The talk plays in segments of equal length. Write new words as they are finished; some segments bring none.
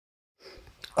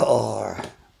Oh,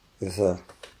 there's a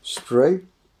spray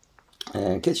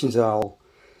and kitchen towel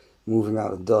moving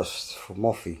out the dust for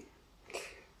Moffy.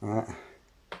 Alright.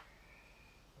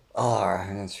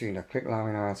 And seeing that quick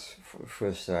laminaat for the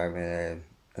first time in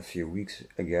a few weeks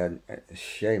again. A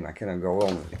shame I cannot go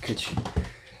on with the kitchen.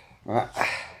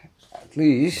 At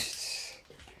least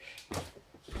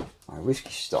my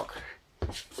whiskey stock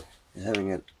is having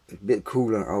it a bit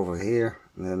cooler over here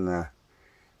than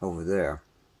over there.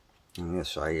 And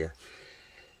yes, I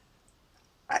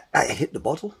hit the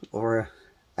bottle, or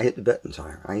I hit the bet in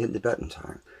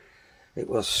time. It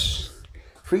was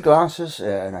 3 glasses,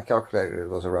 and I calculated it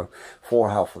was around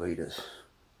 4.5 liters.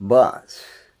 But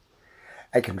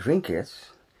I can drink it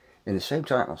in the same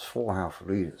time as 4.5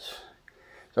 liters.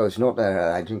 So it's not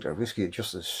that I drink the whiskey at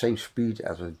just the same speed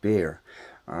as with beer.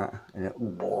 And it,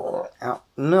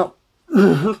 no.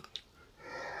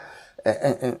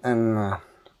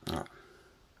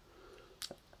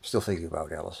 Still thinking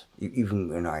about Alice, even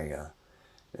when I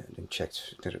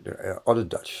checked, there are other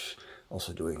Dutch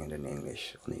also doing it in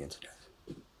English on the internet.